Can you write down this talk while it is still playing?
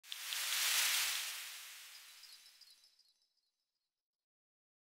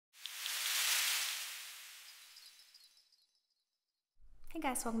Hey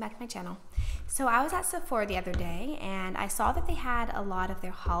guys, welcome back to my channel. So I was at Sephora the other day and I saw that they had a lot of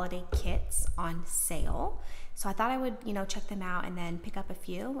their holiday kits on sale. So I thought I would, check them out and then pick up a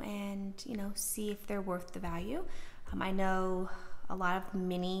few and, see if they're worth the value. I know a lot of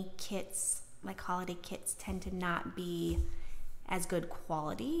mini kits, like holiday kits, tend to not be as good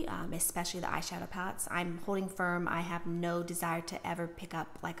quality, especially the eyeshadow palettes. I'm holding firm. I have no desire to ever pick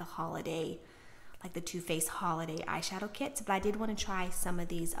up like a holiday, like the Too Faced holiday eyeshadow kits, but I did want to try some of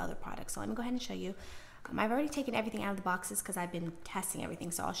these other products. So let me go ahead and show you. I've already taken everything out of the boxes because I've been testing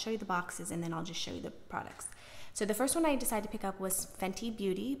everything. So I'll show you the boxes and then I'll just show you the products. So the first one I decided to pick up was Fenty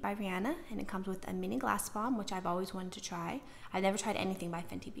Beauty by Rihanna, and it comes with a mini glass bomb, which I've always wanted to try. I've never tried anything by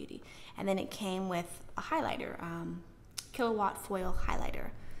Fenty Beauty. And then it came with a highlighter, kilowatt foil highlighter.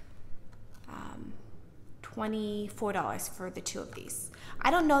 $24 for the two of these. I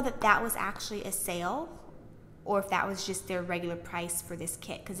don't know that that was actually a sale or if that was just their regular price for this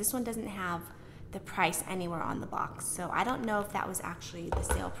kit, because this one doesn't have the price anywhere on the box. So I don't know if that was actually the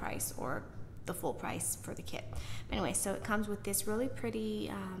sale price or the full price for the kit. Anyway, so it comes with this really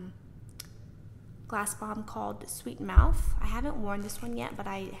pretty glass bomb called Sweet Mouth. I haven't worn this one yet, but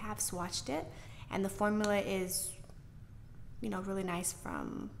I have swatched it, and the formula is, really nice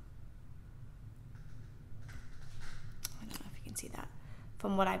from, see that.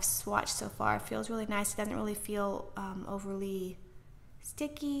 From what I've swatched so far, it feels really nice. It doesn't really feel overly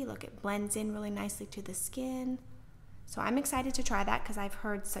sticky. Look, it blends in really nicely to the skin. So I'm excited to try that because I've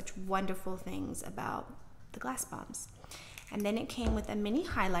heard such wonderful things about the glass bombs. And then it came with a mini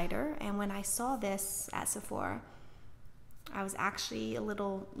highlighter, and when I saw this at Sephora, I was actually a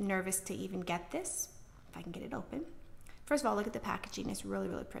little nervous to even get this, if I can get it open. First of all, look at the packaging. It's really,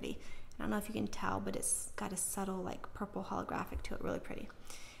 really pretty. I don't know if you can tell, but it's got a subtle like purple holographic to it, really pretty.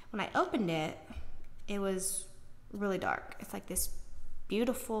 When I opened it, it was really dark. It's like this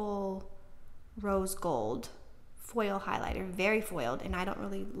beautiful rose gold foil highlighter, very foiled, and I don't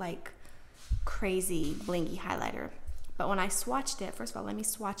really like crazy blingy highlighter. But when I swatched it, first of all, let me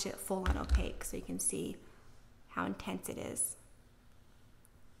swatch it full on opaque so you can see how intense it is.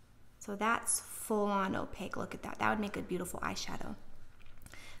 So that's full on opaque. Look at that. That would make a beautiful eyeshadow.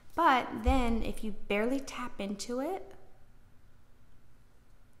 But then if you barely tap into it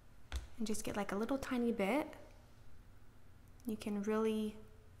and just get like a little tiny bit, you can really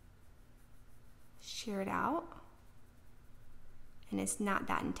shear it out, and it's not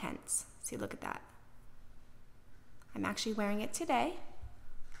that intense. See, look at that. I'm actually wearing it today.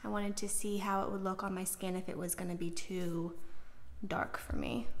 I wanted to see how it would look on my skin if it was going to be too dark for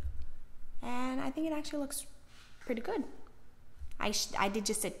me. And I think it actually looks pretty good. I did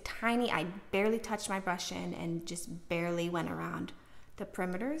just a tiny, I barely touched my brush in and just barely went around the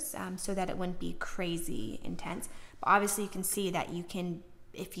perimeters so that it wouldn't be crazy intense. But obviously you can see that you can,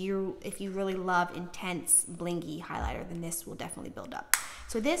 if you really love intense blingy highlighter, then this will definitely build up.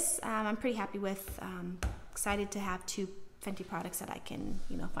 So this I'm pretty happy with. Excited to have two Fenty products that I can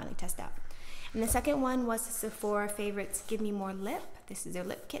finally test out. And the second one was the Sephora Favorites Give Me More Lip. This is their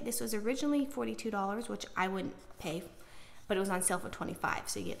lip kit. This was originally $42, which I wouldn't pay, but it was on sale for $25.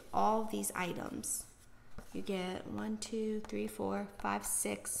 So you get all these items. You get 1, 2, 3, 4, 5,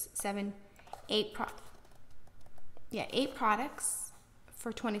 6, 7, 8 products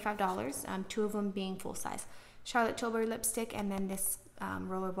for $25. 2 of them being full size. Charlotte Tilbury lipstick and then this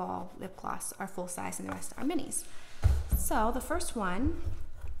rollerball lip gloss are full size, and the rest are minis. So the first one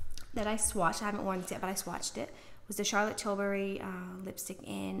that I swatched, I haven't worn this yet, but I swatched it, was the Charlotte Tilbury lipstick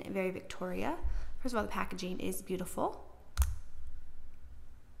in Very Victoria. First of all, the packaging is beautiful.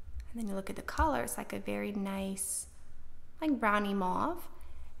 And then you look at the color, it's like a very nice, like brownie mauve.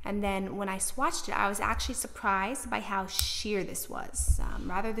 And then when I swatched it, I was actually surprised by how sheer this was.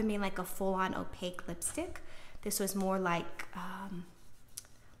 Rather than being like a full-on opaque lipstick, this was more like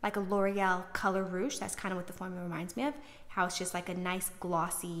a L'Oreal Color Rouge. That's kind of what the formula reminds me of. How it's just like a nice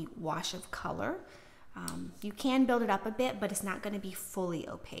glossy wash of color. You can build it up a bit, but it's not going to be fully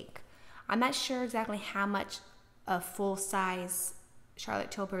opaque. I'm not sure exactly how much a full-size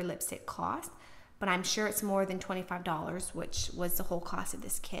Charlotte Tilbury lipstick cost, but I'm sure it's more than $25, which was the whole cost of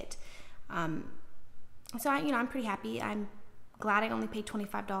this kit. So I'm pretty happy. I'm glad I only paid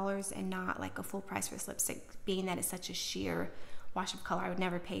 $25 and not like a full price for this lipstick, being that it's such a sheer wash of color. I would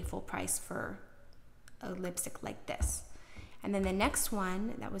never pay full price for a lipstick like this. And then the next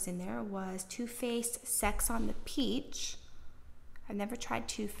one that was in there was Too Faced Sex on the Peach. I've never tried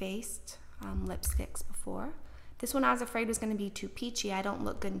Too Faced lipsticks before. This one I was afraid was going to be too peachy. I don't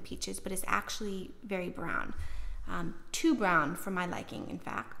look good in peaches, but it's actually very brown. Too brown for my liking, in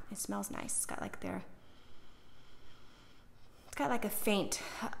fact. It smells nice. It's got like their It's got like a faint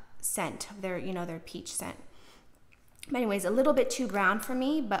scent, their peach scent. But anyways, a little bit too brown for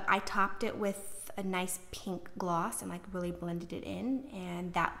me, but I topped it with a nice pink gloss and like really blended it in,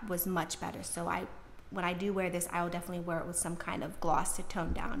 and that was much better. So when I do wear this, I will definitely wear it with some kind of gloss to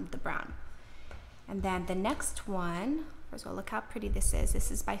tone down the brown. And then the next one, first of all, look how pretty this is. This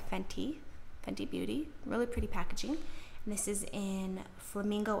is by Fenty Beauty, really pretty packaging. And this is in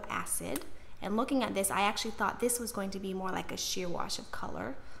Flamingo Acid. And looking at this, I actually thought this was going to be more like a sheer wash of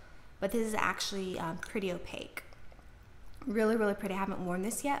color, but this is actually pretty opaque. Really, really pretty. I haven't worn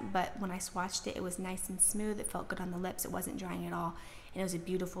this yet, but when I swatched it, it was nice and smooth. It felt good on the lips. It wasn't drying at all, and it was a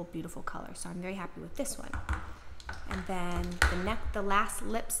beautiful, beautiful color. So I'm very happy with this one. And then the last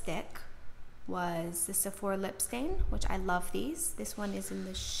lipstick was the Sephora lip stain, which I love these. This one is in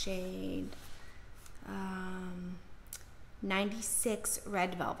the shade 96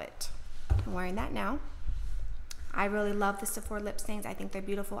 Red Velvet. I'm wearing that now. I really love the Sephora lip stains. I think they're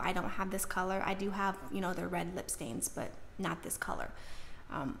beautiful. I don't have this color. I do have, their red lip stains, but not this color.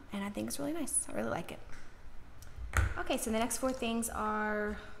 And I think it's really nice. I really like it. Okay, so the next 4 things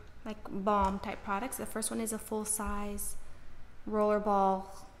are like balm type products. The first one is a full-size rollerball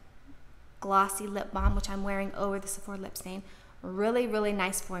glossy lip balm, which I'm wearing over the Sephora lip stain. Really, really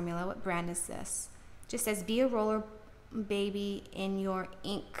nice formula. What brand is this? Just says, be a roller baby in your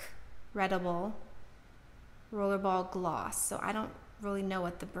ink-readable rollerball gloss. So I don't really know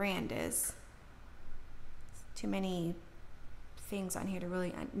what the brand is. Too many things on here to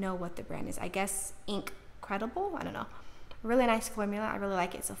really know what the brand is. I guess Ink-Credible? I don't know. Really nice formula. I really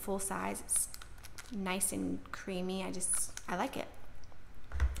like it. It's a full size. It's nice and creamy. I like it.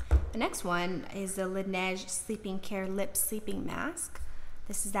 The next one is the Laneige Sleeping Care Lip Sleeping Mask.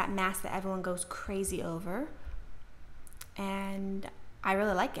 This is that mask that everyone goes crazy over. And I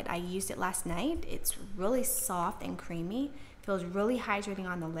really like it. I used it last night. It's really soft and creamy. Feels really hydrating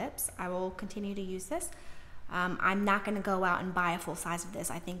on the lips. I will continue to use this. I'm not going to go out and buy a full size of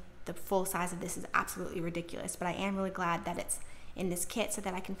this. I think the full size of this is absolutely ridiculous, but I am really glad that it's in this kit so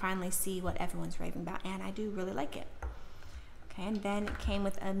that I can finally see what everyone's raving about, and I do really like it. Okay, and then it came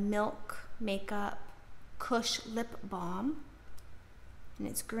with a Milk Makeup Kush Lip Balm, and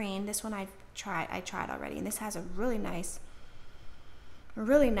it's green. This one I tried already, and this has a really nice,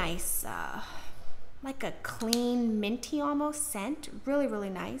 like a clean minty almost scent. Really, really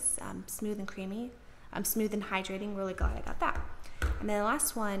nice. Smooth and creamy. Smooth and hydrating. Really glad I got that. And then the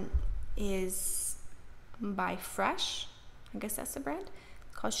last one is by Fresh. I guess that's the brand.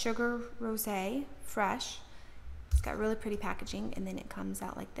 It's called Sugar Rosé Fresh. It's got really pretty packaging, and then it comes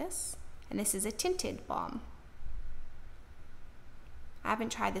out like this. And this is a tinted balm. I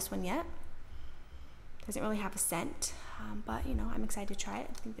haven't tried this one yet. Doesn't really have a scent, but I'm excited to try it.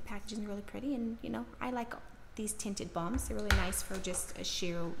 I think the packaging is really pretty, and I like these tinted balms. They're really nice for just a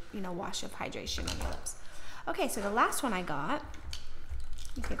sheer wash of hydration on your lips. Okay, so the last one I got,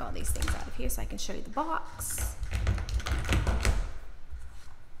 let me take all these things out of here so I can show you the box.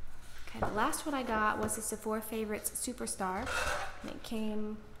 Okay, the last one I got was the Sephora Favorites Superstar, and it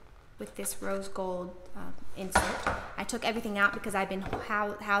came with this rose gold insert. I took everything out because I've been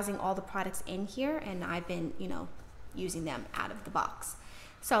housing all the products in here, and I've been, using them out of the box.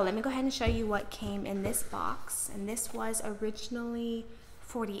 So let me go ahead and show you what came in this box. And this was originally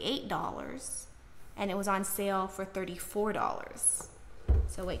 $48, and it was on sale for $34.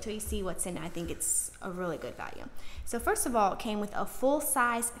 So wait till you see what's in it. I think it's a really good value. So first of all, it came with a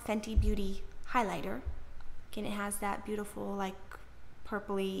full-size Fenty Beauty highlighter. Again, it has that beautiful, like,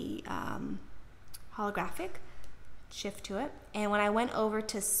 purpley holographic shift to it. And when I went over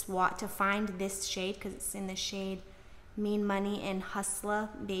to swatch to find this shade, because it's in the shade Mean Money and Hustler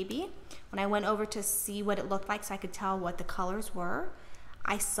Baby, when I went over to see what it looked like so I could tell what the colors were,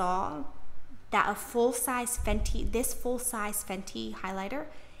 I saw that this full-size Fenty highlighter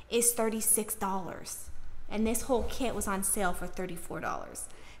is $36, and this whole kit was on sale for $34.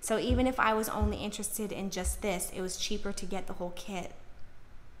 So even if I was only interested in just this, it was cheaper to get the whole kit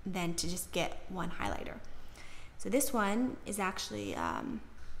than to just get one highlighter. So this one is actually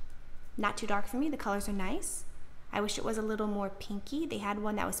not too dark for me. The colors are nice. I wish it was a little more pinky. They had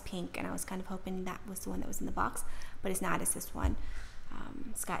one that was pink, and I was kind of hoping that was the one that was in the box, but it's not. It's this one.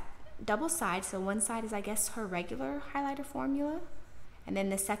 It's got double sides, so one side is, I guess, her regular highlighter formula, and then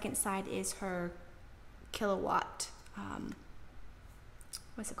the second side is her kilowatt.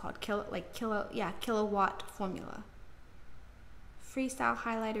 What's it called? Kilowatt formula. Freestyle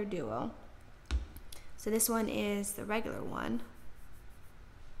highlighter duo. So this one is the regular one,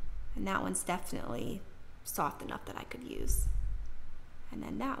 and that one's definitely soft enough that I could use. And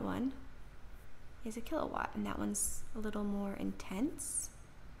then that one is a kilowatt, and that one's a little more intense.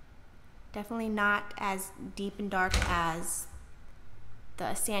 Definitely not as deep and dark as the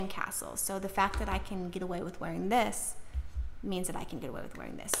Sandcastle. So the fact that I can get away with wearing this means that I can get away with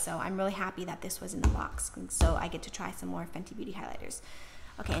wearing this. So I'm really happy that this was in the box, so I get to try some more Fenty Beauty highlighters.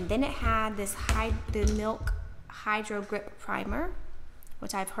 Okay, and then it had this the Milk Hydro Grip Primer,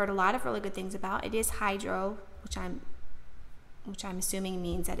 which I've heard a lot of really good things about. It is hydro, which I'm assuming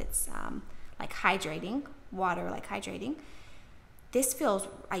means that it's like hydrating, water like hydrating. This feels,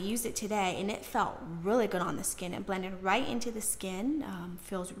 I used it today and it felt really good on the skin. It blended right into the skin,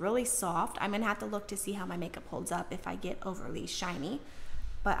 feels really soft. I'm gonna have to look to see how my makeup holds up if I get overly shiny,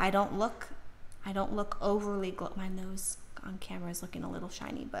 but I don't look overly my nose on camera is looking a little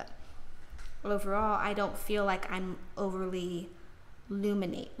shiny, but overall I don't feel like I'm overly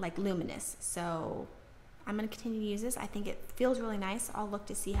luminous. So I'm gonna continue to use this. I think it feels really nice. I'll look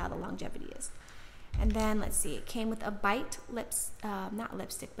to see how the longevity is. And then let's see, it came with a Bite not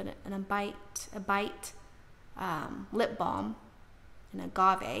lipstick, but a Bite lip balm in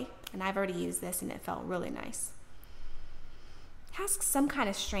agave, and I've already used this and it felt really nice. It has some kind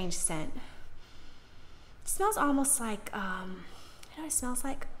of strange scent. It smells almost like, you know what it smells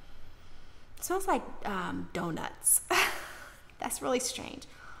like? It smells like donuts. That's really strange.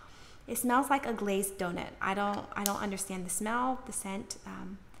 It smells like a glazed donut. I don't understand the smell, the scent,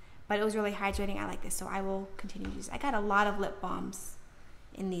 but it was really hydrating. I like this, so I will continue to use it. I got a lot of lip balms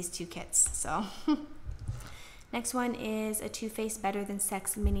in these two kits, so. Next one is a Too Faced Better Than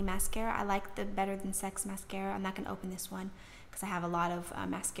Sex mini mascara. I like the Better Than Sex mascara. I'm not gonna open this one because I have a lot of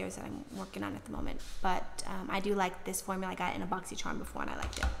mascaras that I'm working on at the moment, but I do like this formula. I got it in a BoxyCharm before and I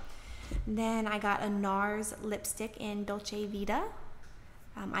liked it. And then I got a NARS lipstick in Dolce Vita.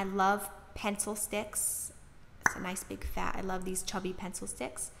 I love pencil sticks. It's a nice big fat, I love these chubby pencil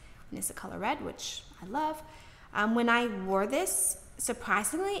sticks. And it's the color red, which I love. When I wore this,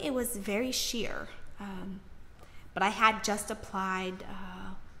 surprisingly, it was very sheer. But I had just applied,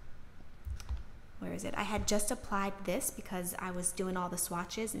 where is it? I had just applied this because I was doing all the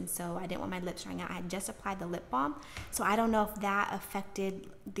swatches, and so I didn't want my lips drying out. I had just applied the lip balm, so I don't know if that affected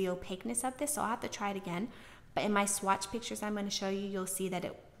the opaqueness of this, so I'll have to try it again. But in my swatch pictures I'm going to show you, you'll see that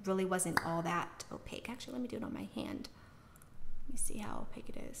it really wasn't all that opaque. Actually, let me do it on my hand. Let me see how opaque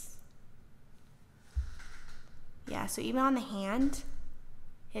it is. Yeah, so even on the hand,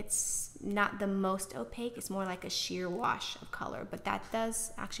 it's not the most opaque. It's more like a sheer wash of color, but that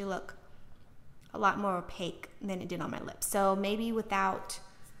does actually look a lot more opaque than it did on my lips. So maybe without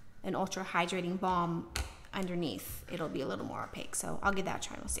an ultra hydrating balm underneath, it'll be a little more opaque. So I'll give that a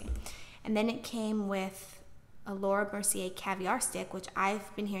try and we'll see. And then it came with a Laura Mercier Caviar Stick, which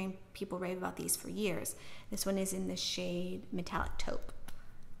I've been hearing people rave about these for years. This one is in the shade Metallic Taupe.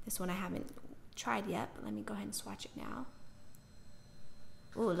 This one I haven't tried yet, but let me go ahead and swatch it now.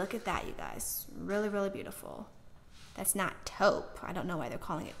 Ooh, look at that, you guys. Really, really beautiful. That's not taupe. I don't know why they're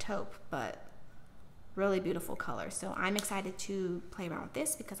calling it taupe, but really beautiful color. So I'm excited to play around with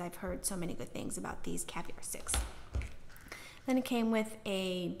this because I've heard so many good things about these caviar sticks. Then it came with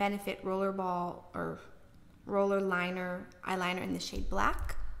a Benefit rollerball or roller liner eyeliner in the shade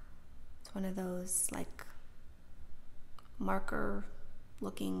Black. It's one of those like marker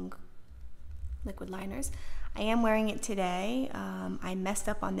looking liquid liners. I am wearing it today. I messed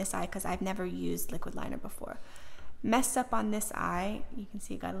up on this eye because I've never used liquid liner before. Messed up on this eye. You can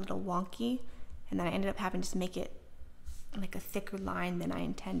see it got a little wonky, and then I ended up having to make it like a thicker line than I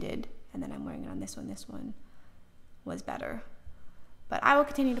intended, and then I'm wearing it on this one. This one was better. But I will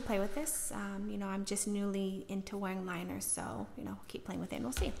continue to play with this. You know, I'm just newly into wearing liners, so, you know, keep playing with it and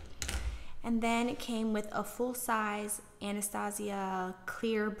we'll see. And then it came with a full-size Anastasia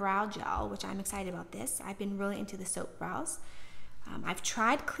clear brow gel, which I'm excited about this. I've been really into the soap brows. I've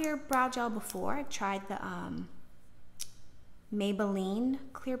tried clear brow gel before. I've tried the Maybelline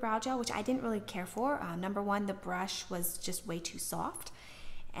clear brow gel, which I didn't really care for. Number one, the brush was just way too soft,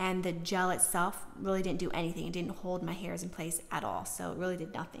 and the gel itself really didn't do anything. It didn't hold my hairs in place at all, so it really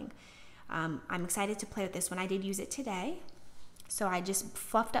did nothing. I'm excited to play with this one. I did use it today. So I just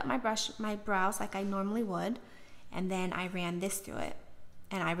fluffed up my brows like I normally would, and then I ran this through it.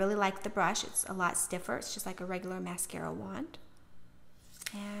 And I really like the brush. It's a lot stiffer. It's just like a regular mascara wand.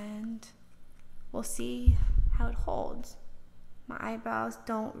 And we'll see how it holds. My eyebrows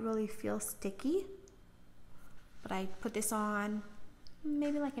don't really feel sticky, but I put this on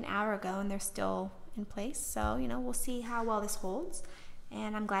maybe like an hour ago and they're still in place. So, you know, we'll see how well this holds.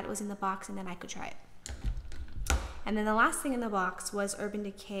 And I'm glad it was in the box and then I could try it. And then the last thing in the box was Urban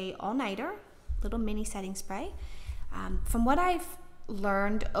Decay All Nighter, little mini setting spray. From what I've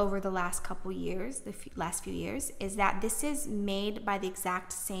learned over the last couple years, last few years, is that this is made by the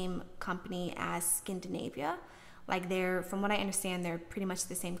exact same company as Scandinavia. Like from what I understand, they're pretty much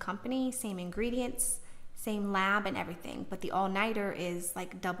the same company, same ingredients, same lab and everything, but the all-nighter is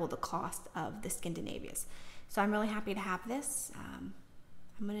like double the cost of the Scandinavias. So I'm really happy to have this. I'm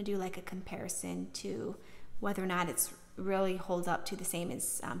gonna do like a comparison to whether or not it's really holds up to the same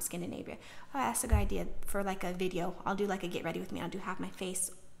as Scandinavia. Oh, that's a good idea for like a video. I'll do like a get ready with me. I'll do half my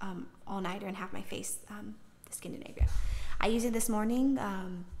face all-nighter and half my face the Scandinavia. I used it this morning.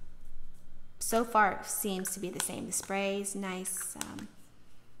 So far it seems to be the same. The spray's nice.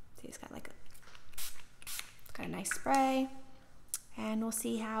 See, it's got a nice spray, and we'll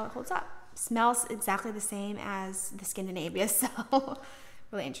see how it holds up. Smells exactly the same as the Scandinavia, so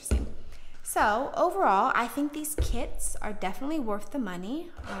really interesting. So overall, I think these kits are definitely worth the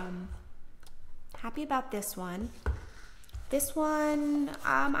money. Happy about this one. This one,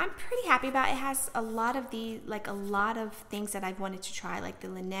 I'm pretty happy about. It has a lot of things that I've wanted to try. Like the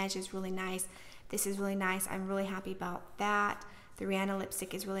Laneige is really nice. This is really nice. I'm really happy about that. The Rihanna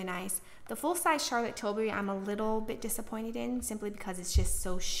lipstick is really nice. The full-size Charlotte Tilbury, I'm a little bit disappointed in, simply because it's just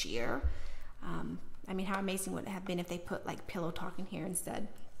so sheer. I mean, how amazing would it have been if they put like Pillow Talk in here instead?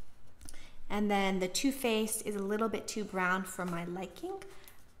 And then the Too Faced is a little bit too brown for my liking,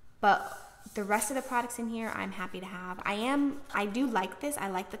 but the rest of the products in here I'm happy to have. I do like this. I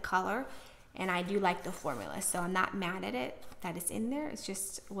like the color, and I do like the formula, so I'm not mad at it that it's in there. It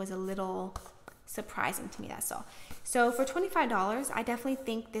just was a little surprising to me, that's all. So for $25, I definitely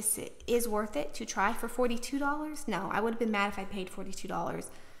think this is worth it to try. For $42, no, I would have been mad if I paid $42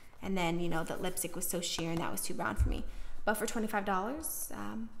 and then, you know, the lipstick was so sheer and that was too brown for me. But for $25,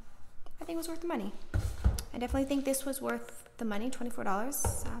 I think it was worth the money. I definitely think this was worth the money,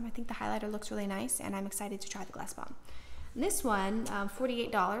 $24. I think the highlighter looks really nice, and I'm excited to try the Glass Bomb. And this one,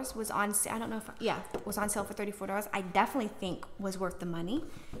 $48, was on, I don't know if, yeah, was on sale for $34. I definitely think was worth the money,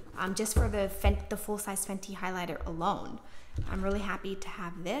 just for the full-size Fenty highlighter alone. I'm really happy to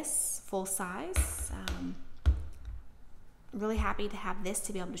have this full size. Really happy to have this,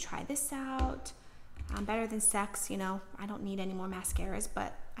 to be able to try this out. Better than Sex, you know, I don't need any more mascaras,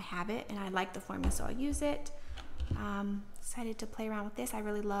 but I have it and I like the formula, so I'll use it. Excited to play around with this. I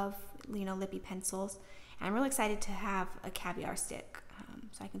really love, you know, lippy pencils. And I'm really excited to have a caviar stick,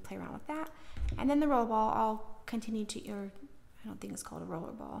 so I can play around with that. And then the roller ball, I'll continue to, I don't think it's called a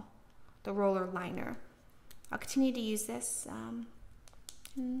roller ball, the roller liner. I'll continue to use this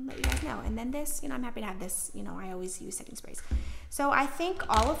and let you guys know. And then this, you know, I'm happy to have this. You know, I always use setting sprays. So I think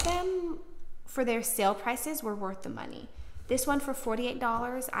all of them, for their sale prices, were worth the money. This one for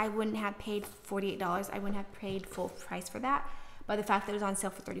 $48, I wouldn't have paid $48. I wouldn't have paid full price for that, but the fact that it was on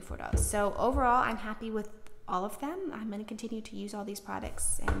sale for $34. So overall, I'm happy with all of them. I'm going to continue to use all these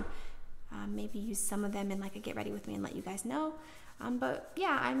products and maybe use some of them in like a get ready with me and let you guys know. But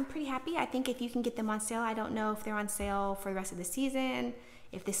yeah, I'm pretty happy. I think if you can get them on sale, I don't know if they're on sale for the rest of the season,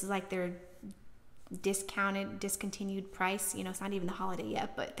 if this is like their discontinued price. You know, it's not even the holiday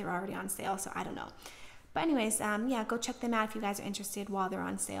yet, but they're already on sale, so I don't know. But anyways, yeah, go check them out if you guys are interested while they're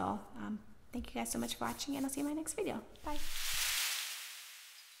on sale. Thank you guys so much for watching, and I'll see you in my next video. Bye.